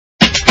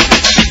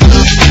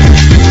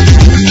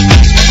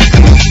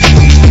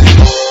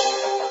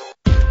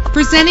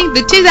Presenting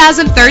the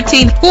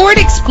 2013 Ford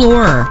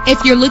Explorer.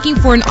 If you're looking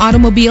for an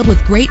automobile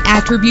with great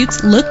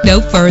attributes, look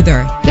no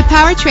further. The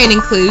powertrain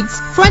includes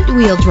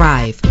front-wheel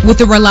drive with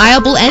a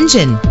reliable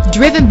engine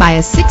driven by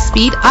a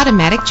 6-speed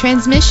automatic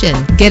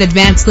transmission. Get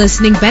advanced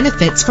listening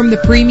benefits from the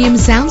premium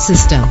sound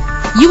system.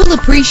 You will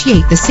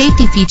appreciate the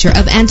safety feature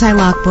of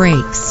anti-lock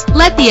brakes.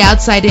 Let the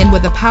outside in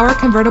with a power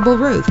convertible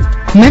roof.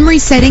 Memory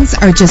settings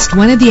are just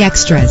one of the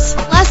extras.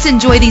 Plus,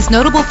 enjoy these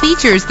notable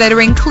features that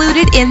are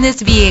included in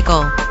this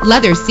vehicle: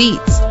 leather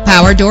seats,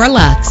 power door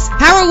locks,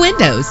 power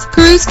windows,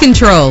 cruise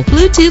control,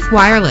 Bluetooth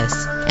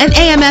wireless, an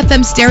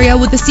AM/FM stereo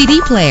with a CD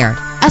player,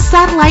 a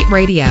satellite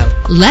radio.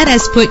 Let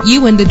us put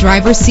you in the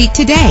driver's seat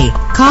today.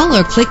 Call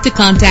or click to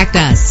contact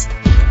us.